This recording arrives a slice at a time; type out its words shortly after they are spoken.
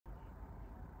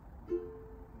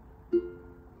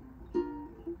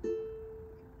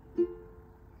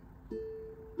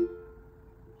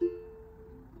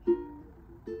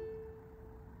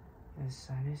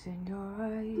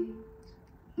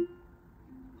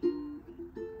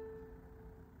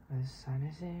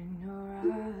is in your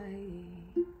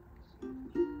eyes.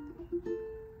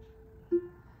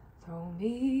 Throw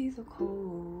me the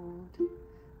cold,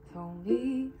 throw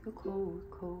me the cold,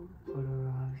 cold water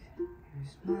of your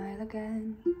smile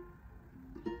again,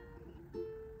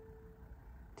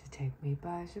 to take me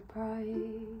by surprise.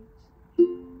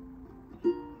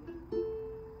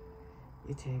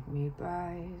 You take me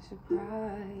by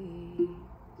surprise.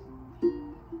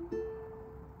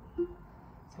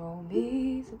 Throw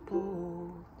me the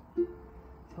bold,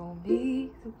 throw me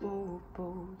the bold,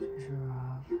 bold treasure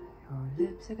of your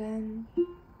lips again.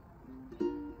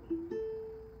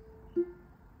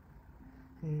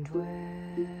 And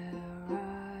where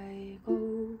I go,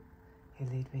 you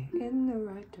lead me in the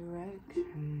right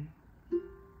direction.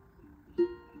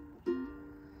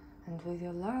 And with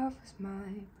your love as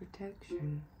my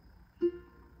protection,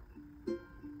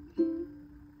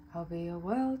 I'll be a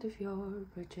world of your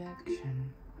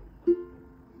projection.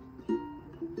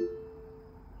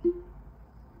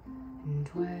 And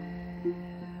where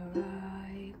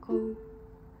I go,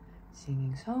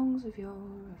 singing songs of your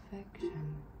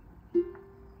affection,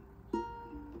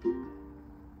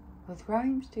 with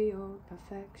rhymes to your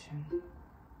perfection.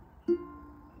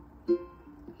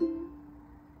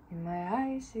 In my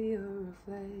eyes see your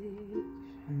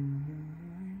reflection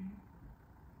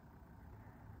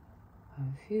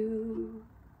of you.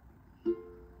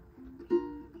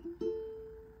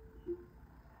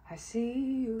 I see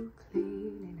you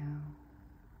clearly now.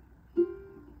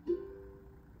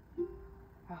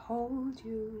 I hold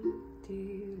you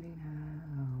dearly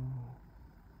now.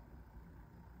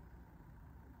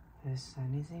 The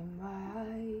sun is in my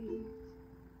eyes.